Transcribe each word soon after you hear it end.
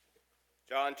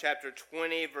John chapter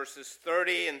 20, verses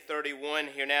 30 and 31.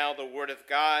 Hear now the word of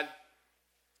God.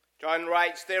 John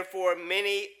writes, "Therefore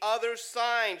many other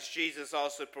signs Jesus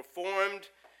also performed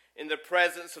in the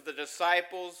presence of the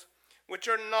disciples, which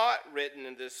are not written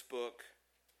in this book.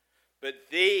 But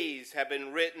these have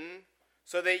been written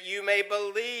so that you may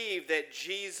believe that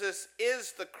Jesus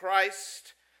is the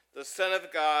Christ, the Son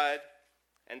of God,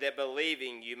 and that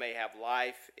believing you may have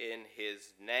life in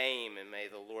his name." And may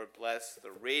the Lord bless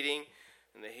the reading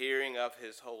and the hearing of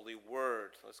his holy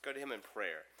word. Let's go to him in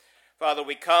prayer. Father,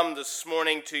 we come this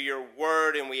morning to your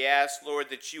word, and we ask, Lord,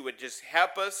 that you would just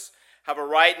help us have a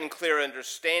right and clear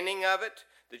understanding of it,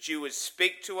 that you would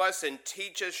speak to us and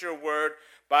teach us your word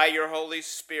by your Holy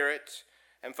Spirit.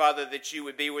 And Father, that you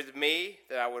would be with me,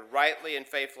 that I would rightly and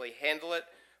faithfully handle it.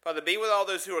 Father, be with all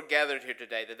those who are gathered here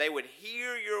today, that they would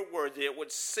hear your word, that it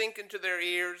would sink into their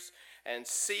ears and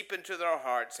seep into their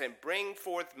hearts and bring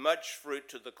forth much fruit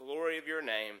to the glory of your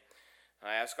name.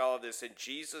 I ask all of this in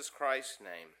Jesus Christ's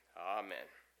name. Amen.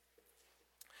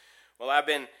 Well, I've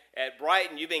been at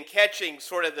Brighton. You've been catching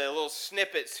sort of the little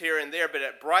snippets here and there, but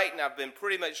at Brighton I've been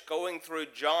pretty much going through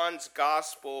John's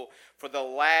gospel for the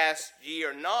last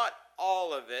year. Not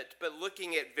all of it, but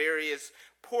looking at various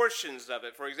portions of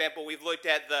it. For example, we've looked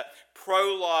at the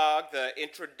prologue, the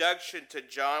introduction to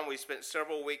John. We spent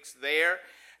several weeks there.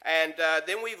 And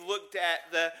then we've looked at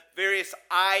the various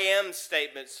I am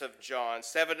statements of John,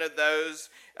 7 of those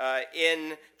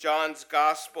in John's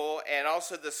gospel, and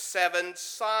also the 7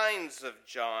 signs of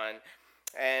John.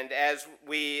 And as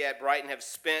we at Brighton have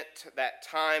spent that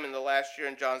time in the last year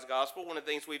in John's gospel, one of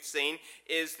the things we've seen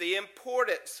is the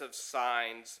importance of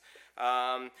signs.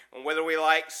 Whether we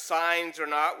like signs or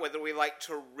not, whether we like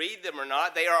to read them or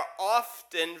not, they are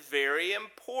often very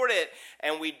important,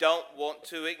 and we don't want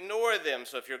to ignore them.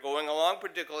 So if you're going along,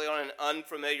 particularly on an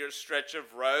unfamiliar stretch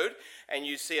of road, and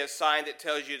you see a sign that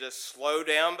tells you to slow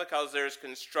down because there's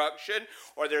construction,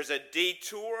 or there's a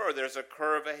detour, or there's a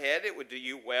curve ahead, it would do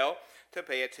you well to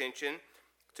pay attention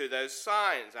to those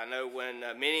signs. I know when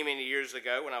many years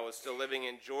ago, when I was still living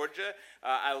in Georgia,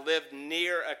 I lived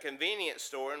near a convenience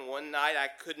store, and one night I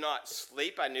could not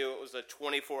sleep. I knew it was a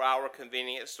 24-hour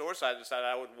convenience store, so I decided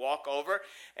I would walk over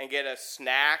and get a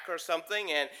snack or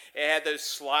something, and it had those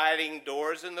sliding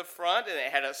doors in the front, and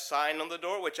it had a sign on the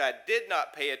door, which I did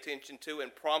not pay attention to,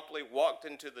 and promptly walked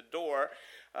into the door,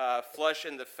 flush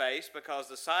in the face, because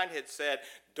the sign had said,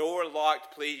 "Door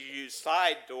locked, please use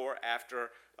side door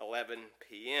after 11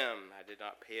 p.m. I did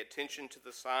not pay attention to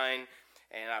the sign,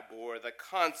 and I bore the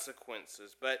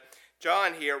consequences. But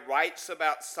John here writes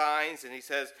about signs, and he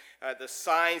says the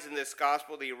signs in this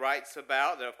gospel that he writes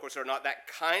about, that of course are not that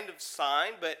kind of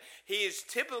sign, but he is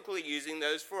typically using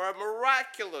those for a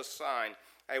miraculous sign,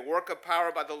 a work of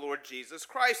power by the Lord Jesus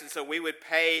Christ. And so we would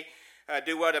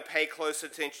do well to pay close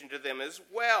attention to them as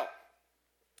well.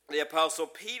 The Apostle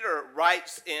Peter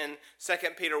writes in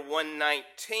 2 Peter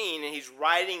 1:19, and he's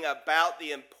writing about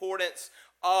the importance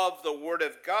of the Word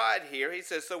of God here. He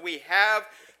says, "So we have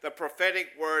the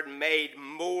prophetic word made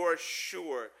more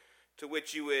sure, to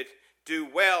which you would do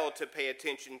well to pay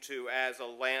attention to as a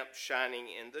lamp shining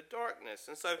in the darkness."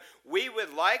 And so we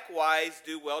would likewise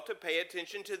do well to pay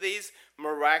attention to these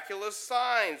miraculous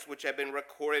signs which have been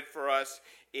recorded for us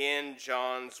in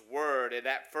John's word. And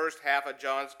that first half of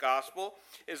John's gospel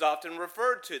is often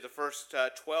referred to, the first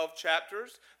 11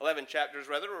 chapters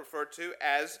referred to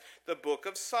as the book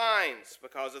of signs,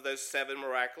 because of those 7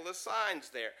 miraculous signs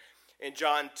there. In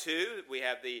John 2, we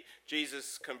have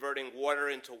Jesus converting water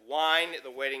into wine at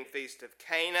the wedding feast of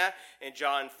Cana. In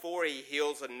John 4, he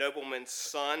heals a nobleman's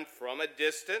son from a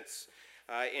distance.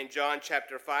 In John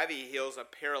chapter 5, he heals a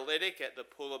paralytic at the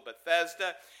pool of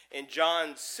Bethesda. In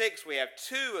John 6, we have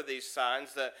 2 of these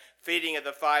signs, the feeding of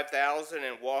the 5,000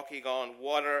 and walking on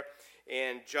water.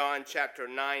 In John chapter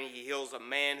 9, he heals a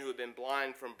man who had been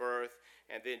blind from birth.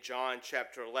 And then John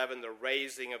chapter 11, the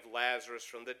raising of Lazarus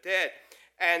from the dead.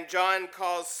 And John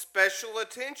calls special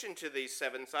attention to these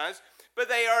 7 signs, but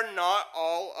they are not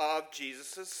all of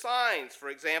Jesus' signs. For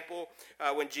example,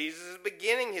 when Jesus is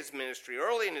beginning his ministry,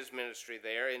 early in his ministry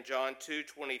there, in John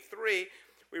 2:23,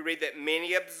 we read that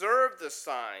many observed the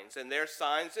signs, and their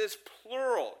signs is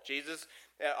plural. Jesus,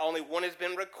 only one has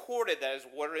been recorded, that is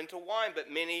water into wine, but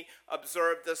many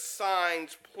observed the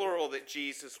signs, plural, that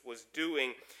Jesus was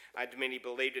doing, and many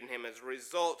believed in him as a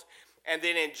result. And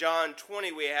then in John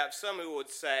 20, we have some who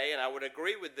would say, and I would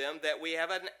agree with them, that we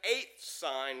have an 8th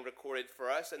sign recorded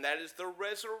for us, and that is the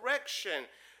resurrection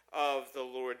of the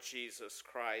Lord Jesus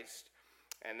Christ.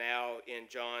 And now in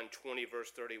John 20,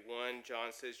 verse 31,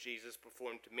 John says Jesus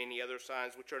performed many other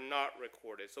signs which are not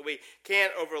recorded. So we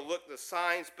can't overlook the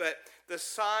signs, but the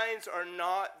signs are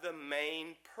not the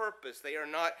main purpose. They are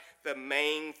not the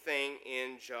main thing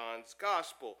in John's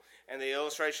gospel. And the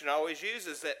illustration always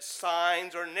uses that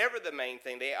signs are never the main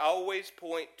thing. They always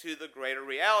point to the greater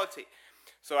reality.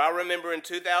 So I remember in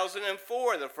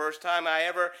 2004, the first time I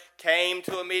ever came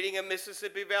to a meeting of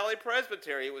Mississippi Valley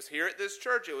Presbytery. It was here at this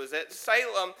church. It was at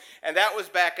Salem, and that was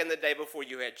back in the day before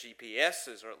you had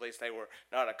GPSs, or at least they were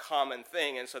not a common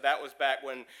thing. And so that was back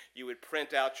when you would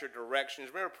print out your directions.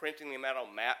 Remember printing them out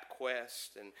on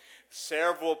MapQuest and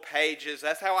several pages.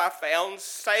 That's how I found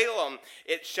Salem.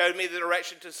 It showed me the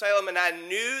direction to Salem, and I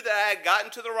knew that I had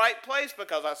gotten to the right place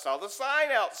because I saw the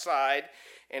sign outside,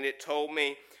 and it told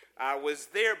me I was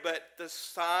there, but the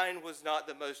sign was not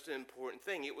the most important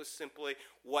thing. It was simply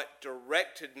what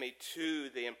directed me to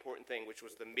the important thing, which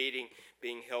was the meeting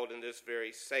being held in this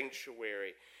very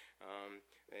sanctuary.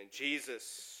 And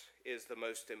Jesus is the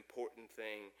most important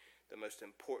thing, the most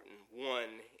important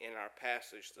one in our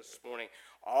passage this morning.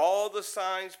 All the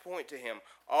signs point to him.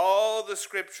 All the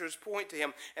scriptures point to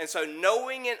him. And so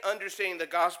knowing and understanding the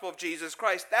gospel of Jesus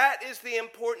Christ, that is the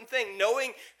important thing.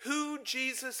 Knowing who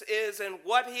Jesus is and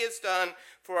what he has done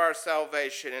for our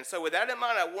salvation. And so with that in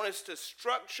mind, I want us to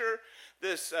structure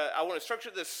this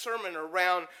sermon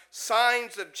around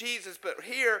signs of Jesus. But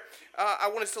here, I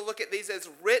want us to look at these as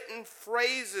written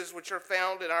phrases which are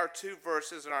found in our two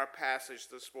verses in our passage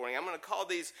this morning. I'm going to call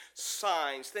these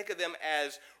signs. Think of them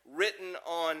as written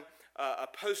on a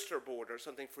poster board or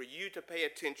something for you to pay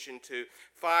attention to.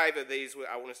 5 of these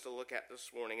I want us to look at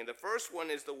this morning. And the first one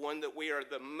is the one that we are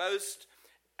the most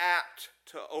apt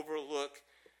to overlook.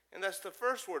 And that's the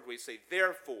first word we see,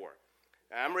 therefore.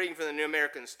 Now, I'm reading from the New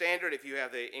American Standard. If you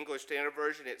have the English Standard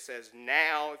Version, it says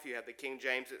now. If you have the King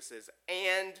James, it says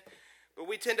and. But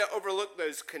we tend to overlook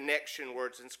those connection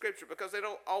words in Scripture because they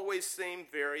don't always seem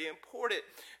very important.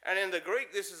 And in the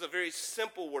Greek, this is a very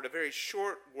simple word, a very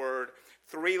short word,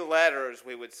 3 letters,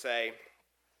 we would say.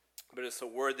 But it's a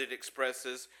word that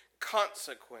expresses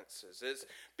consequences. It's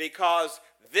because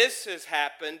this has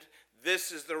happened,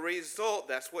 this is the result.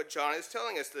 That's what John is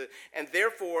telling us. And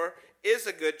therefore is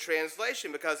a good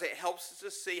translation because it helps us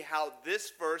to see how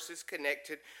this verse is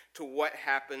connected to what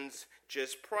happens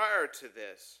just prior to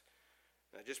this.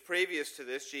 Now, just previous to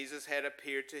this, Jesus had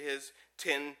appeared to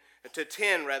 10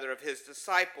 of his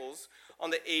disciples on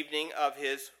the evening of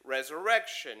his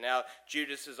resurrection. Now,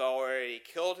 Judas has already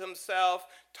killed himself.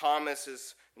 Thomas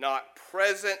is not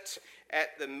present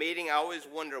at the meeting. I always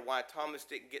wonder why Thomas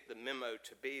didn't get the memo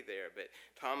to be there, but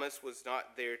Thomas was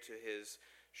not there to his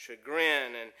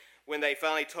chagrin. And when they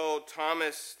finally told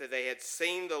Thomas that they had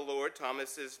seen the Lord,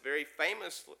 Thomas says very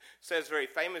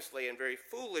famously and very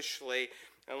foolishly,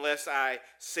 unless I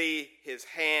see his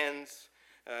hands,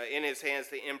 in his hands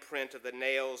the imprint of the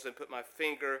nails, and put my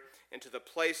finger into the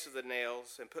place of the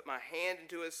nails, and put my hand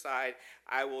into his side,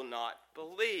 I will not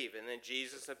believe. And then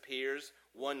Jesus appears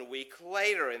 1 week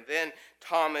later, and then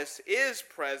Thomas is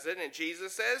present, and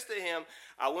Jesus says to him,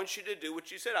 I want you to do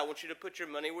what you said. I want you to put your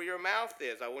money where your mouth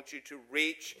is. I want you to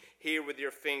reach here with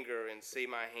your finger and see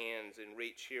my hands, and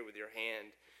reach here with your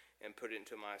hand and put it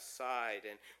into my side.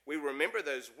 And we remember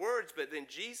those words, but then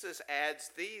Jesus adds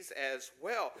these as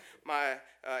well.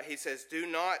 He says, do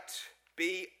not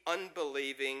be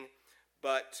unbelieving,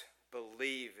 but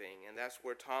believing. And that's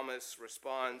where Thomas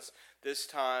responds this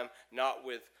time, not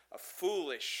with a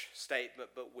foolish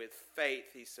statement, but with faith.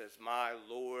 He says, my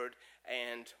Lord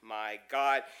and my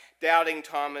God. Doubting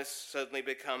Thomas suddenly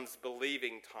becomes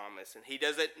believing Thomas. And he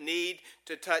doesn't need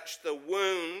to touch the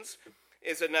wounds.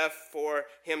 Is enough for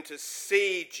him to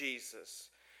see Jesus,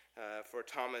 for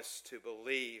Thomas to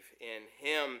believe in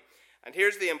him. And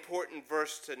here's the important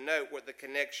verse to note what the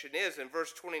connection is. In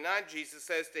verse 29, Jesus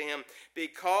says to him,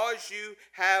 because you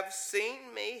have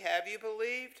seen me, have you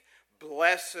believed?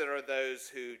 Blessed are those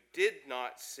who did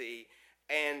not see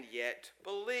and yet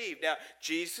believe. Now,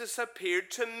 Jesus appeared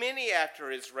to many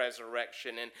after his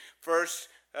resurrection. In 1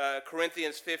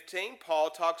 Corinthians 15, Paul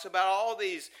talks about all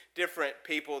these different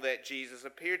people that Jesus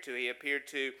appeared to. He appeared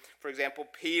to, for example,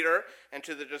 Peter and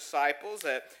to the disciples.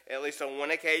 At least on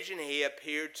one occasion, he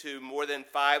appeared to more than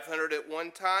 500 at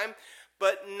one time.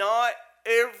 But not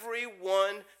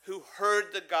everyone who heard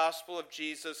the gospel of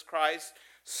Jesus Christ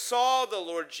saw the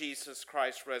Lord Jesus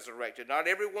Christ resurrected. Not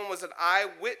everyone was an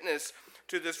eyewitness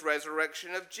to this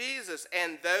resurrection of Jesus.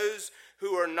 And those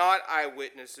who are not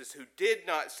eyewitnesses, who did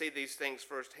not see these things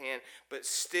firsthand, but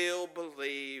still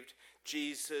believed,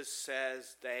 Jesus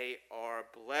says they are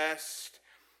blessed.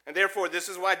 And therefore, this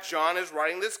is why John is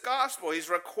writing this gospel. He's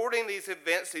recording these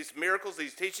events, these miracles,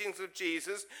 these teachings of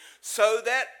Jesus, so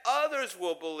that others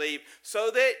will believe,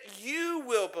 so that you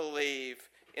will believe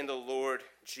in the Lord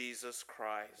Jesus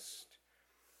Christ.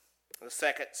 The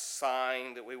second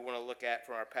sign that we want to look at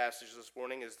from our passage this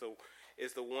morning is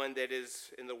the one that is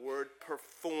in the word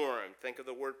performed. Think of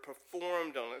the word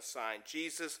performed on its sign.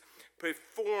 Jesus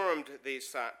performed these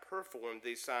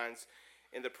signs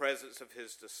in the presence of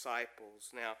his disciples.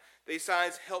 Now, these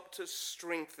signs help to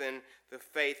strengthen the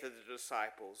faith of the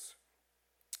disciples.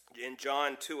 In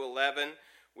John 2:11,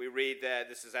 we read that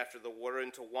this is after the water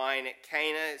into wine at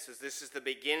Cana. It says, this is the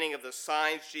beginning of the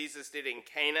signs Jesus did in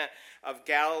Cana of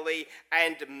Galilee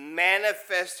and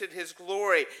manifested his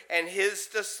glory, and his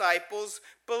disciples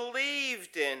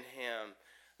believed in him.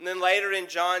 And then later in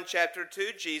John chapter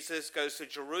 2, Jesus goes to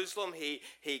Jerusalem.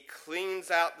 He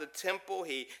cleans out the temple.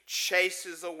 He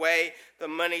chases away the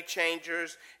money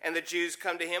changers. And the Jews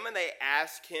come to him and they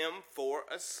ask him for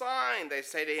a sign. They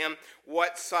say to him,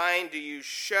 what sign do you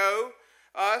show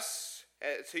us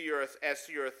as to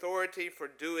your authority for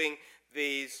doing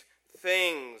these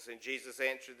things? And Jesus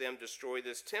answered them, destroy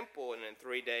this temple, and in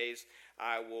 3 days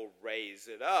I will raise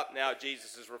it up. Now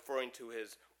Jesus is referring to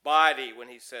his body when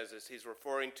he says this. He's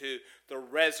referring to the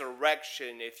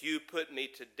resurrection. If you put me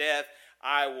to death,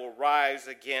 I will rise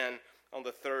again on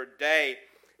the third day.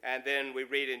 And then we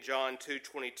read in John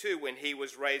 2:22, when he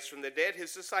was raised from the dead,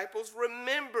 his disciples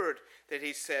remembered that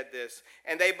he said this,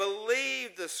 and they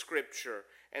believed the scripture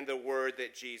and the word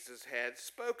that Jesus had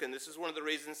spoken. This is one of the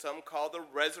reasons some call the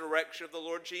resurrection of the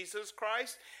Lord Jesus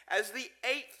Christ as the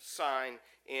 8th sign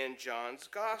in John's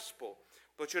gospel.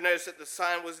 But you'll notice that the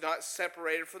sign was not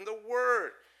separated from the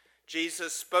word.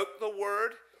 Jesus spoke the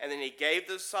word, and then he gave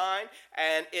the sign,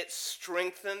 and it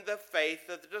strengthened the faith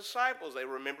of the disciples. They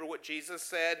remember what Jesus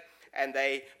said, and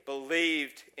they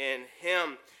believed in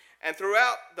him. And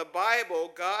throughout the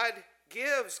Bible, God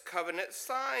gives covenant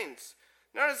signs,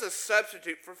 not as a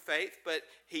substitute for faith, but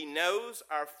he knows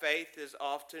our faith is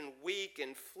often weak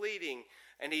and fleeting,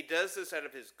 and he does this out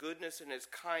of his goodness and his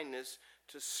kindness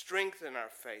to strengthen our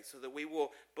faith so that we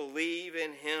will believe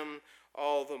in him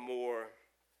all the more.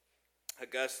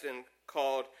 Augustine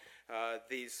called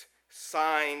these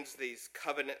signs, these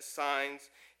covenant signs,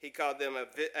 he called them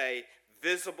a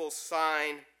visible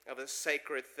sign of a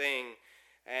sacred thing.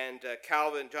 And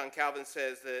John Calvin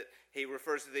says that he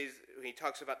refers to these, when he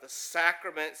talks about the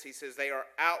sacraments, he says they are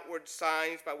outward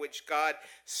signs by which God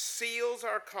seals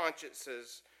our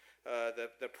consciences,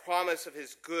 the promise of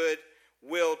his good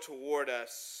will toward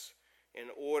us in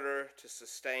order to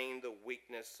sustain the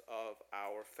weakness of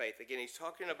our faith. Again, he's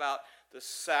talking about the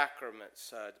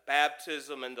sacraments,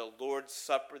 baptism and the Lord's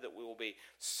Supper that we will be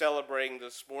celebrating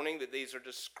this morning, that these are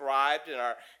described in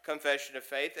our confession of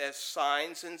faith as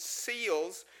signs and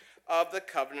seals of the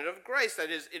covenant of grace. That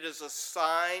is, it is a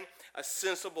sign, a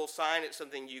sensible sign. It's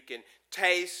something you can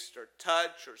taste or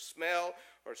touch or smell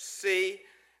or see.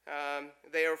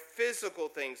 They are physical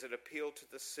things that appeal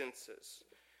to the senses.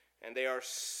 And they are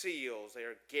seals. They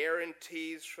are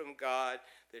guarantees from God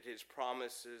that his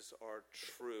promises are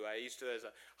true. I used to, as a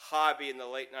hobby in the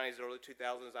late 90s, early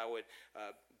 2000s, I would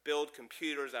build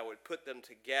computers. I would put them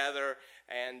together,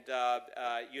 and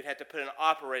you'd have to put an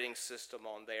operating system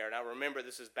on there. And I remember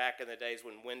this is back in the days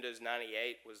when Windows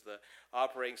 98 was the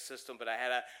operating system, but I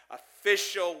had an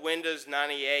official Windows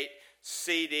 98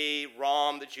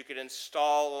 CD-ROM that you could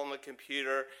install on the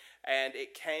computer, and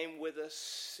it came with a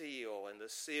seal, and the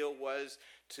seal was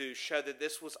to show that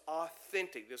this was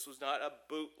authentic. This was not a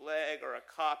bootleg or a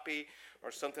copy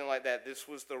or something like that. This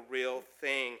was the real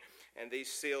thing, and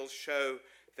these seals show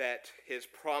that his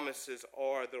promises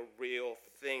are the real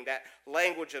thing. That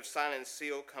language of sign and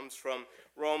seal comes from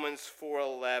Romans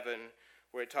 4:11,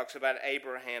 where it talks about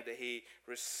Abraham, that he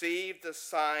received the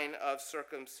sign of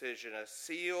circumcision, a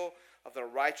seal of the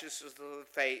righteousness of the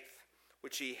faith,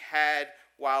 which he had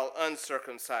while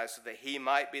uncircumcised, so that he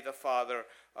might be the father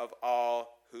of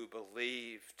all who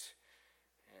believed.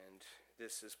 And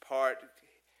this is part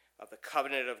of the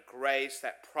covenant of grace,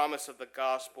 that promise of the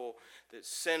gospel, that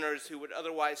sinners who would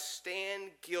otherwise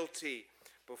stand guilty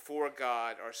before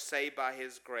God are saved by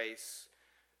his grace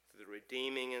through the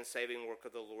redeeming and saving work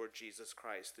of the Lord Jesus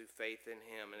Christ through faith in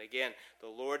him. And again, the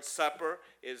Lord's Supper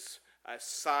is a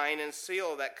sign and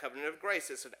seal of that covenant of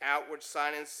grace. It's an outward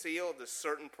sign and seal of the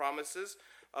certain promises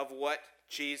of what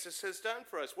Jesus has done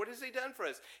for us. What has he done for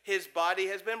us? His body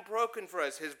has been broken for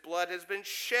us. His blood has been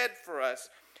shed for us.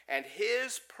 And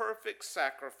his perfect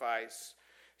sacrifice,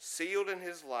 sealed in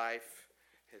his life,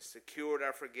 has secured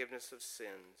our forgiveness of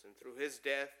sins. And through his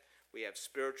death, we have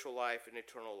spiritual life and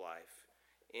eternal life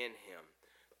in him.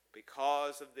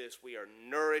 Because of this, we are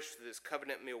nourished, this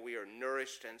covenant meal, we are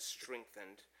nourished and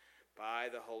strengthened by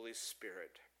the Holy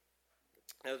Spirit.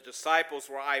 Now, the disciples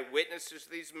were eyewitnesses to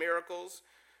these miracles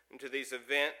and to these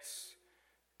events.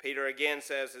 Peter again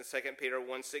says in 2 Peter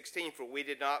 1:16, "For we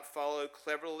did not follow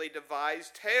cleverly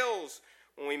devised tales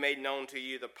when we made known to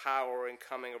you the power and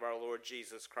coming of our Lord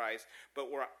Jesus Christ, but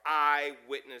were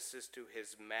eyewitnesses to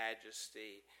his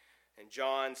majesty." And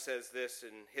John says this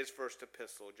in his first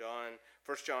epistle,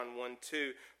 1 John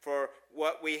 1:2, "For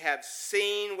what we have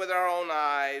seen with our own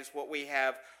eyes, what we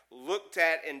have looked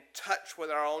at and touched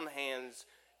with our own hands,"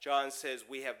 John says,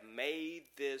 "we have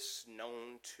made this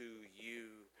known to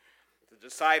you." The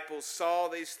disciples saw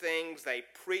these things, they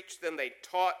preached them, they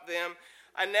taught them,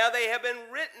 and now they have been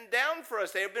written down for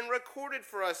us. They have been recorded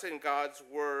for us in God's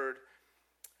Word.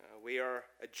 We are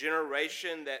a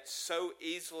generation that so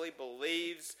easily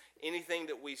believes anything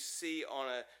that we see on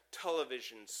a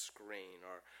television screen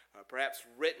or perhaps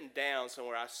written down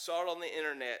somewhere. I saw it on the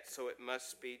internet, so it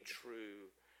must be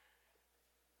true.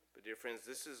 But dear friends,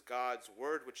 this is God's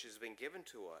Word which has been given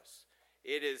to us.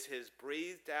 It is his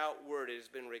breathed out word. It has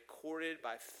been recorded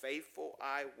by faithful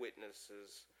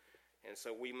eyewitnesses. And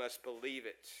so we must believe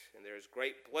it. And there is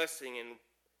great blessing in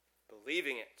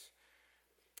believing it.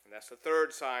 And that's the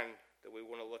third sign that we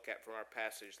want to look at from our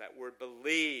passage, that word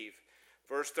believe.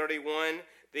 Verse 31,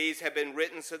 "These have been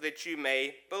written so that you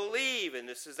may believe." And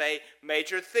this is a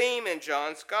major theme in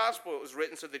John's gospel. It was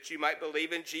written so that you might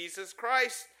believe in Jesus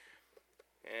Christ.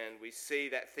 And we see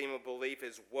that theme of belief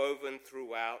is woven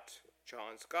throughout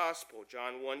John's gospel.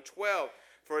 John 1:12,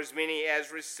 "For as many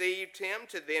as received him,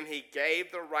 to them he gave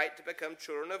the right to become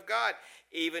children of God,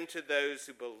 even to those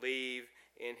who believe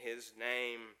in his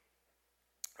name."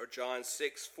 Or John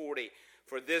 6:40,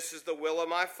 "For this is the will of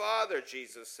my Father,"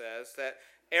 Jesus says, "that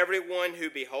everyone who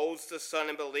beholds the Son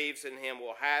and believes in him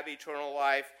will have eternal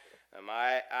life, and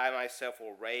I myself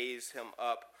will raise him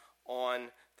up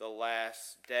on the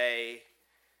last day."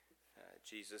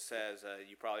 Jesus says,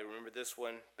 you probably remember this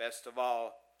one best of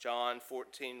all, John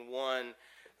 14:1,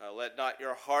 "Let not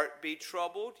your heart be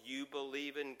troubled. You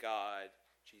believe in God."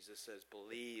 Jesus says,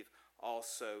 "Believe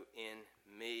also in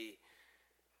me."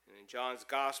 And in John's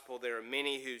gospel, there are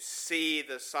many who see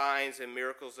the signs and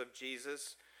miracles of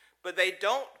Jesus, but they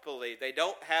don't believe. They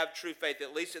don't have true faith.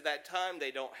 At least at that time,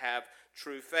 they don't have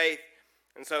true faith.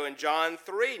 And so in John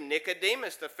 3,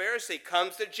 Nicodemus, the Pharisee,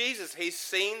 comes to Jesus. He's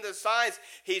seen the signs.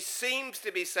 He seems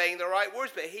to be saying the right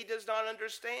words, but he does not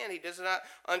understand. He does not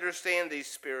understand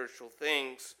these spiritual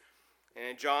things. And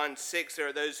in John 6, there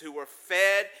are those who were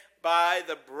fed by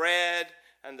the bread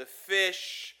and the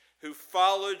fish, who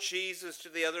followed Jesus to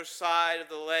the other side of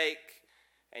the lake,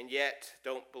 and yet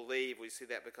don't believe. We see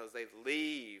that because they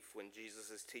leave when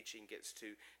Jesus' teaching gets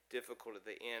too difficult at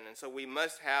the end. And so we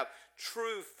must have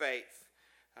true faith.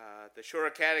 The Shorter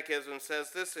Catechism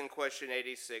says this in question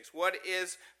 86. "What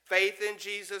is faith in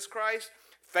Jesus Christ?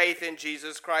 Faith in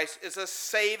Jesus Christ is a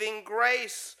saving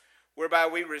grace whereby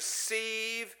we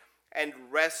receive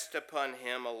and rest upon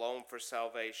him alone for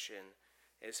salvation,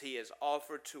 as he has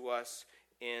offered to us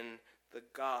in the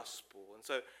gospel." And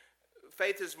so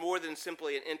faith is more than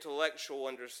simply an intellectual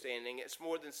understanding. It's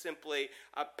more than simply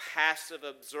a passive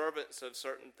observance of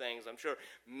certain things. I'm sure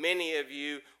many of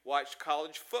you watched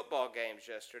college football games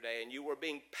yesterday, and you were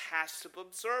being passive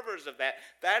observers of that.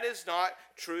 That is not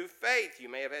true faith. You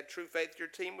may have had true faith your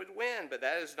team would win, but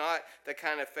that is not the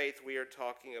kind of faith we are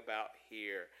talking about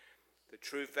here. The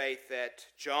true faith that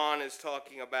John is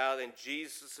talking about and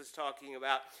Jesus is talking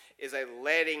about is a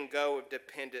letting go of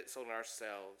dependence on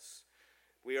ourselves.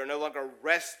 We are no longer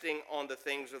resting on the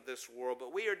things of this world,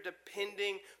 but we are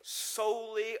depending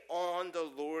solely on the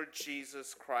Lord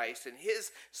Jesus Christ and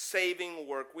his saving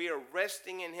work. We are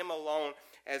resting in him alone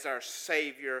as our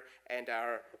Savior and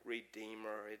our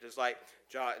Redeemer. It is like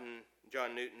John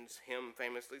Newton's hymn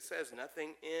famously says,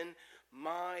 "Nothing in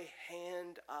my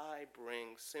hand I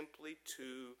bring, simply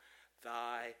to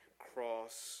thy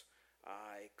cross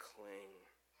I cling."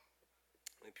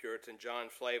 The Puritan John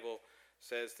Flavel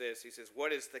says this. He says,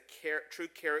 "What is the true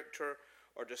character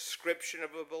or description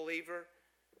of a believer?"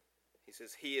 He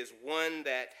says, "He is one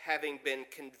that, having been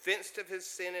convinced of his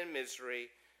sin and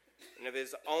misery, and of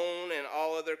his own and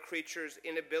all other creatures'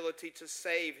 inability to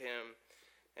save him,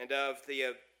 and of the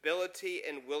ability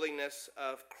and willingness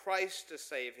of Christ to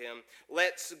save him,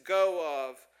 lets go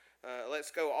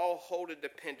all holding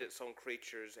dependence on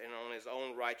creatures and on his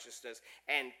own righteousness,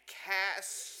 and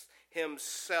casts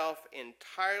himself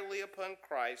entirely upon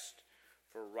Christ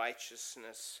for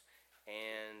righteousness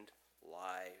and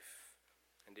life."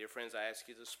 And dear friends, I ask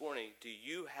you this morning, do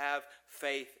you have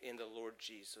faith in the Lord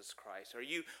Jesus Christ? Are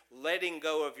you letting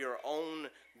go of your own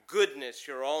goodness,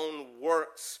 your own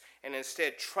works, and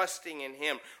instead trusting in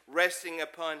Him, resting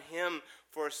upon Him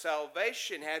for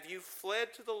salvation? Have you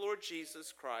fled to the Lord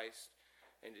Jesus Christ?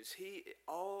 And is He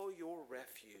all your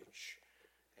refuge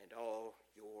and all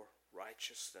your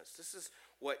righteousness? This is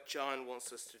what John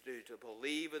wants us to do, to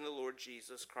believe in the Lord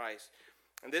Jesus Christ.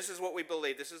 And this is what we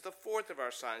believe. This is the fourth of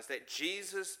our signs, that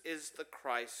Jesus is the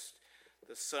Christ,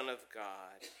 the Son of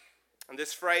God. And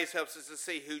this phrase helps us to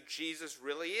see who Jesus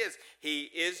really is.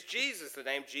 He is Jesus. The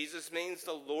name Jesus means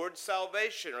the Lord's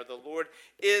salvation, or the Lord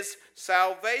is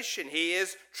salvation. He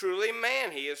is truly man.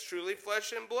 He is truly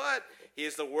flesh and blood. He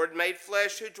is the Word made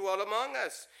flesh who dwelt among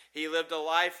us. He lived a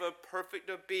life of perfect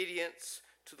obedience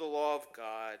to the law of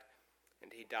God.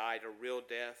 And He died a real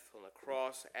death on the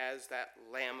cross as that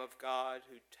Lamb of God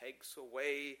who takes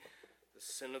away the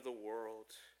sin of the world.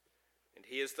 And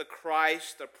He is the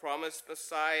Christ, the promised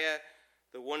Messiah,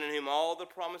 the one in whom all the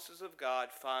promises of God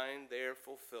find their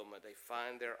fulfillment. They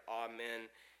find their amen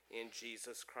in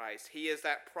Jesus Christ. He is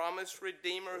that promised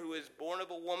Redeemer who is born of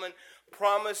a woman,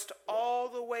 promised all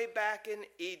the way back in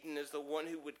Eden as the one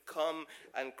who would come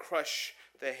and crush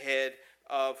the head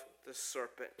of the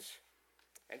serpent.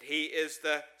 And He is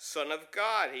the Son of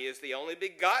God. He is the only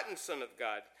begotten Son of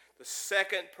God, the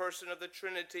second person of the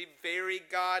Trinity, very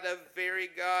God of very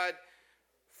God,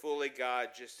 fully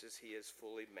God just as He is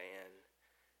fully man.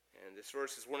 And this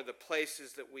verse is one of the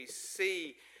places that we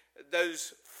see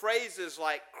those phrases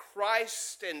like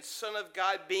Christ and Son of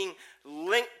God being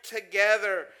linked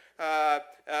together,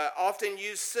 often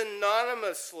used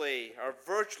synonymously or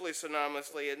virtually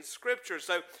synonymously in Scripture.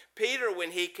 So Peter,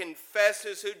 when he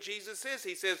confesses who Jesus is,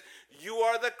 he says, "You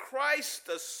are the Christ,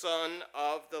 the Son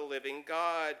of the living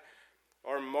God."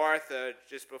 Or Martha,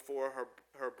 just before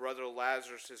her brother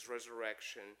Lazarus'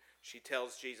 resurrection, she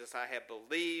tells Jesus, "I have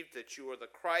believed that you are the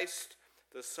Christ,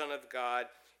 the Son of God,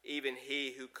 even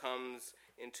He who comes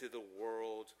into the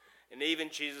world." And even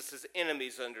Jesus'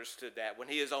 enemies understood that. When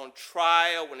He is on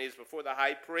trial, when He is before the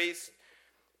high priest,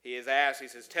 He is asked, He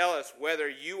says, "Tell us whether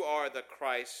you are the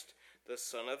Christ, the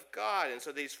Son of God." And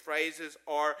so these phrases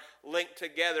are linked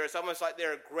together. It's almost like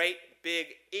they're great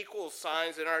big equal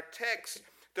signs in our text.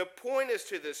 The point is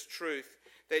to this truth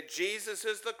that Jesus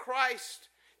is the Christ.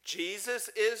 Jesus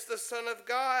is the Son of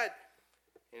God.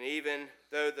 And even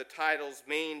though the titles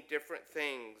mean different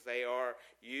things, they are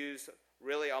used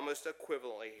really almost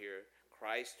equivalently here.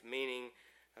 Christ meaning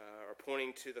or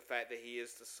pointing to the fact that He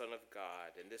is the Son of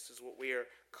God. And this is what we are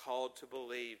called to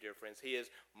believe, dear friends. He is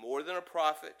more than a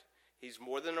prophet. He's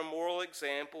more than a moral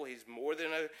example. He's more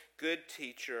than a good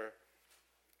teacher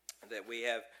that we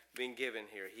have been given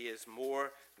here. He is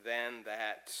more than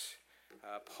that.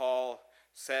 Paul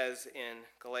says in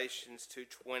Galatians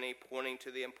 2:20, pointing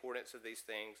to the importance of these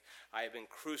things, "I have been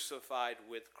crucified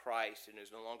with Christ, and it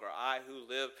is no longer I who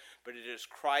live, but it is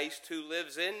Christ who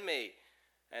lives in me."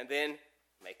 And then,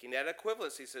 making that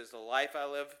equivalence, he says, "The life I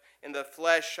live in the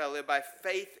flesh, I live by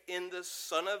faith in the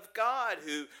Son of God,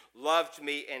 who loved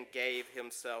me and gave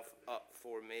Himself up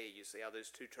for me." You see how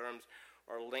those two terms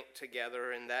are linked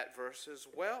together in that verse as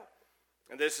well.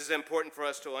 And this is important for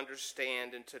us to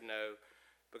understand and to know,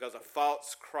 because a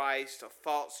false Christ, a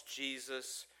false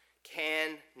Jesus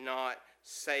cannot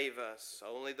save us.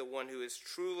 Only the one who is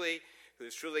truly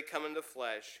come in the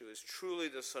flesh, who is truly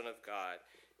the Son of God,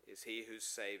 is He who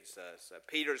saves us.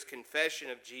 Peter's confession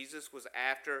of Jesus was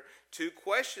after two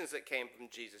questions that came from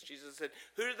Jesus. Jesus said,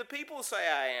 "Who do the people say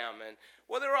I am?" And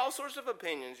well, there are all sorts of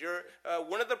opinions. You're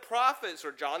one of the prophets,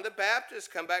 or John the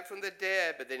Baptist come back from the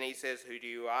dead. But then He says, who do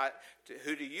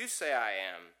you say I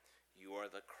am? You are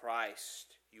the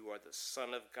Christ. You are the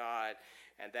Son of God.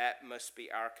 And that must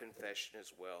be our confession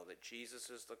as well, that Jesus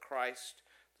is the Christ,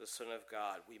 the Son of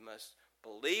God. We must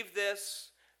believe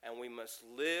this, and we must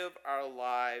live our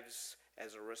lives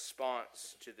as a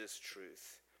response to this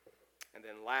truth. And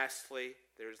then lastly,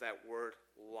 there's that word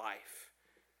life.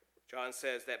 John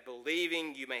says that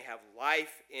believing you may have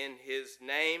life in His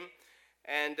name.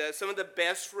 And some of the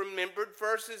best remembered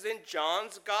verses in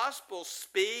John's gospel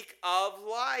speak of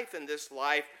life, and this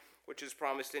life which is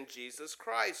promised in Jesus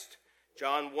Christ.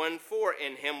 John 1:4,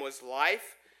 "In Him was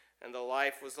life, and the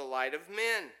life was the light of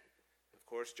men." Of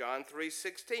course, John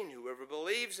 3:16, "Whoever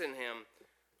believes in Him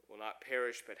will not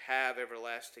perish but have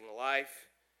everlasting life."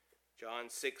 John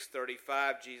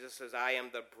 6:35, Jesus says, "I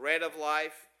am the bread of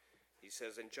life." He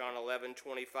says in John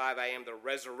 11:25, "I am the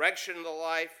resurrection of the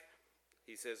life."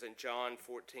 He says in John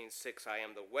 14:6, "I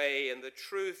am the way and the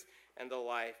truth and the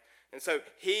life." And so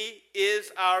He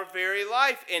is our very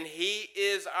life, and He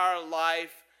is our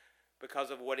life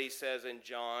because of what he says in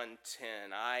John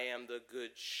 10. I am the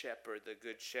good shepherd. The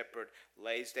good shepherd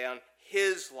lays down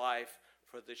his life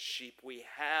for the sheep. We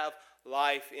have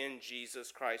life in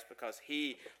Jesus Christ because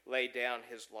he laid down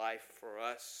his life for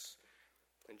us.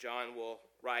 And John will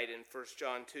write in 1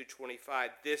 John 2:25,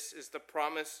 this is the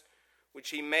promise which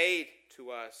he made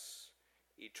to us,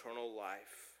 eternal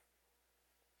life.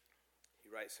 He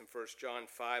writes in 1 John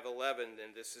 5:11,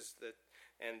 and this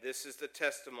is the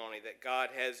testimony that God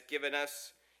has given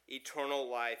us eternal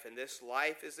life, and this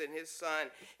life is in his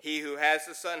Son. He who has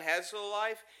the Son has the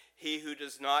life. He who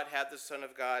does not have the Son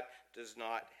of God does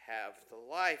not have the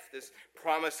life. This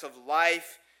promise of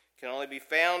life can only be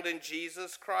found in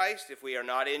Jesus Christ. If we are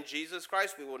not in Jesus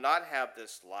Christ, we will not have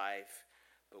this life,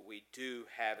 but we do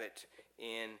have it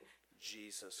in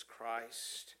Jesus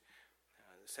Christ.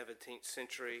 The 17th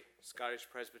century Scottish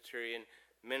Presbyterian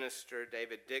minister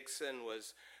David Dixon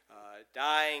was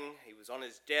dying. He was on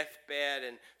his deathbed,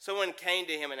 and someone came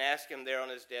to him and asked him there on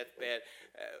his deathbed,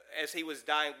 as he was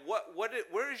dying,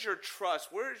 where is your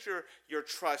trust? Where is your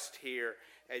trust here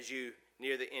as you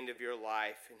near the end of your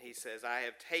life? And he says, I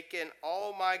have taken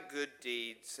all my good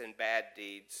deeds and bad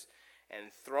deeds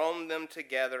and thrown them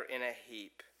together in a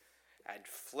heap and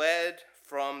fled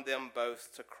from them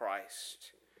both to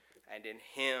Christ, and in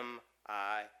him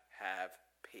I have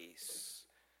peace.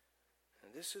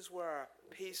 And this is where our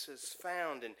peace is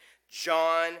found. And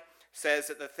John says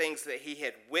that the things that he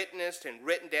had witnessed and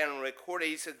written down and recorded,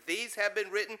 he said, these have been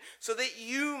written so that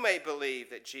you may believe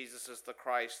that Jesus is the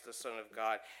Christ, the Son of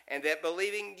God, and that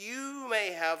believing you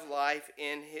may have life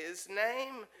in his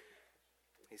name.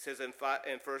 He says in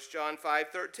 1 John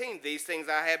 5:13, these things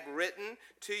I have written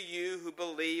to you who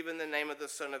believe in the name of the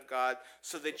Son of God,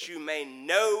 so that you may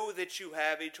know that you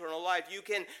have eternal life. You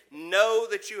can know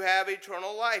that you have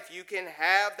eternal life. You can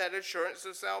have that assurance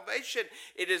of salvation.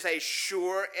 It is a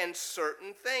sure and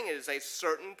certain thing. It is a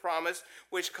certain promise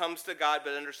which comes to God,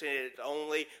 but understand it is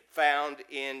only found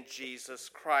in Jesus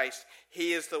Christ.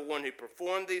 He is the one who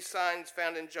performed these signs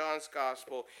found in John's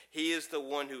gospel. He is the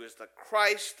one who is the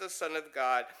Christ, the Son of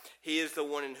God. He is the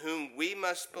one in whom we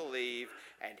must believe,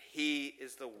 and he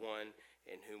is the one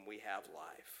in whom we have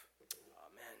life.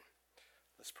 Amen.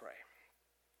 Let's pray.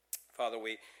 Father,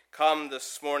 we come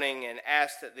this morning and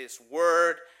ask that this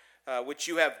word which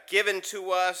you have given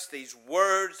to us, these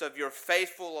words of your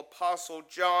faithful apostle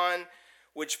John,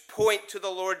 which point to the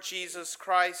Lord Jesus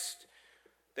Christ,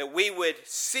 that we would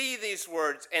see these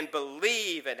words and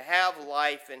believe and have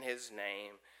life in his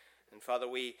name. And Father,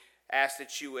 we ask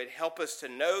that you would help us to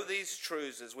know these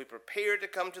truths as we prepare to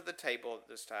come to the table at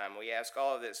this time. We ask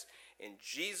all of this in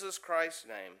Jesus Christ's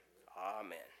name.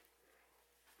 Amen.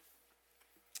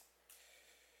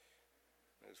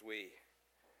 As we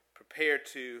prepare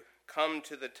to come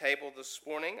to the table this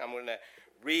morning, I'm going to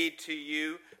read to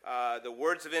you the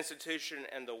words of institution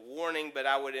and the warning, but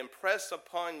I would impress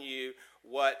upon you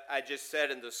what I just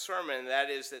said in the sermon, and that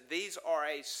is that these are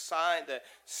a sign, the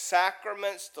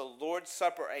sacraments, the Lord's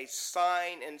Supper, a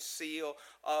sign and seal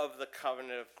of the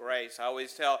covenant of grace. I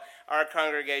always tell our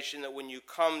congregation that when you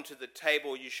come to the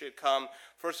table, you should come,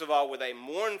 first of all, with a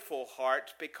mournful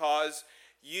heart, because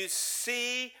you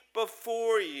see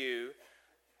before you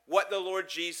what the Lord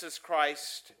Jesus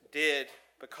Christ did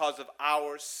because of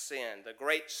our sin, the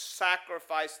great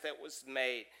sacrifice that was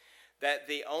made, that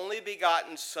the only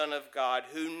begotten Son of God,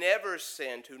 who never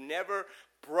sinned, who never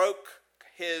broke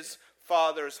his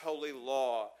Father's holy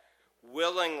law,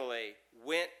 willingly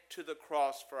went to the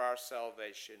cross for our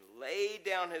salvation, laid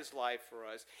down his life for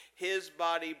us, his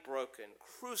body broken,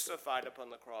 crucified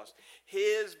upon the cross,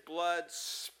 his blood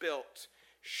spilt,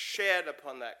 shed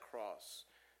upon that cross.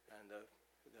 And the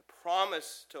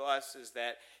promise to us is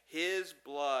that his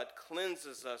blood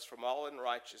cleanses us from all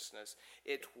unrighteousness.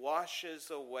 It washes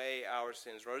away our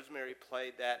sins. Rosemary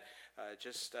played that I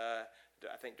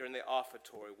think during the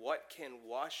offertory. What can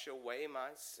wash away my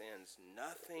sins?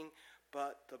 Nothing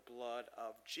but the blood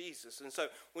of Jesus. And so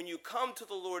when you come to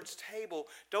the Lord's table,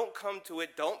 don't come to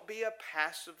it, don't be a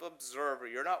passive observer.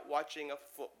 You're not watching a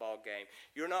football game.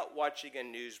 You're not watching a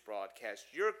news broadcast.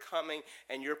 You're coming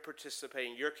and you're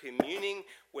participating. You're communing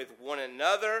with one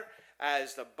another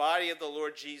as the body of the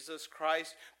Lord Jesus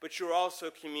Christ, but you're also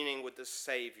communing with the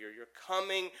Savior. You're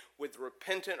coming with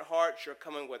repentant hearts. You're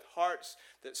coming with hearts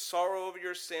that sorrow over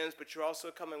your sins, but you're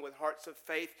also coming with hearts of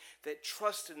faith that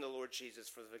trust in the Lord Jesus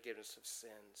for the forgiveness of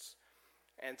sins.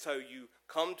 And so you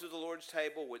come to the Lord's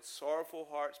table with sorrowful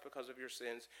hearts because of your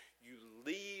sins. You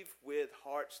leave with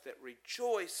hearts that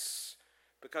rejoice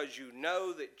because you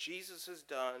know that Jesus has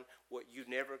done what you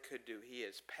never could do. He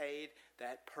has paid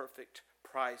that perfect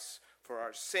price for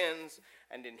our sins,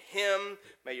 and in him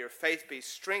may your faith be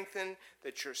strengthened,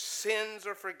 that your sins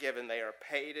are forgiven. They are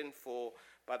paid in full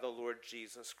by the Lord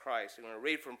Jesus Christ. I'm going to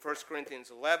read from 1 Corinthians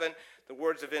 11, the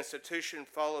words of institution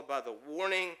followed by the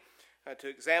warning to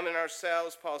examine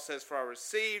ourselves. Paul says, "For I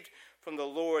received from the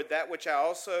Lord that which I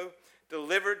also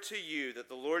delivered to you, that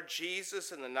the Lord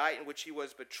Jesus, in the night in which he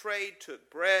was betrayed, took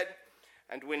bread,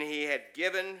 and when he had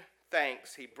given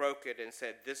thanks, he broke it and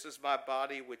said, 'This is my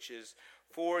body, which is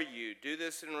for you. Do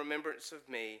this in remembrance of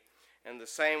me.' In the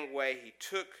same way he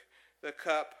took the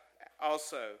cup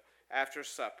also after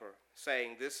supper,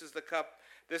 saying,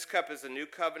 'This cup is the new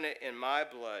covenant in my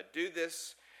blood. Do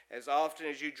this as often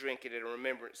as you drink it in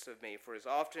remembrance of me. For as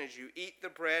often as you eat the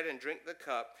bread and drink the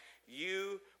cup,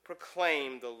 you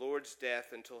proclaim the Lord's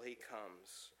death until he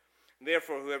comes.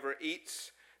 Therefore, whoever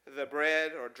eats the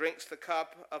bread or drinks the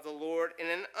cup of the Lord in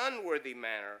an unworthy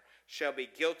manner shall be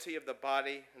guilty of the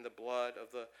body and the blood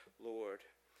of the Lord.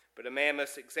 But a man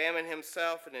must examine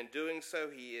himself, and in doing so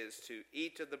he is to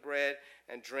eat of the bread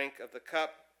and drink of the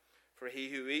cup. For he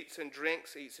who eats and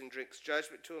drinks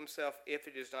judgment to himself, if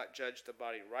he does not judge the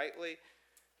body rightly.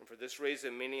 And for this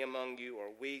reason many among you are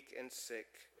weak and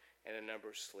sick, and a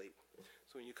number sleep.'"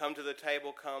 So when you come to the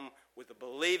table, come with a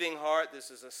believing heart. This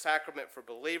is a sacrament for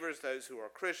believers, those who are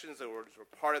Christians, those who are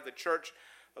part of the church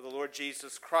of the Lord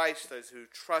Jesus Christ, those who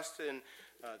trust in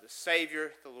the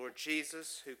Savior, the Lord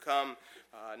Jesus, who come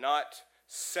not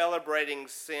celebrating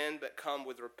sin, but come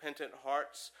with repentant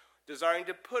hearts, desiring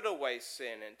to put away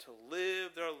sin and to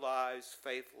live their lives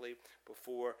faithfully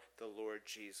before the Lord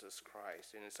Jesus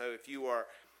Christ. And so if you are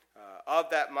of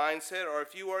that mindset, or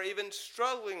if you are even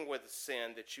struggling with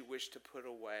sin that you wish to put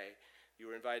away, you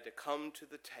are invited to come to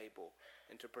the table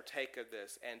and to partake of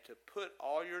this and to put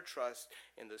all your trust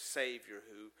in the Savior,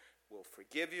 who will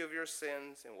forgive you of your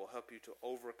sins and will help you to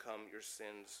overcome your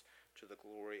sins to the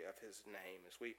glory of his name. As we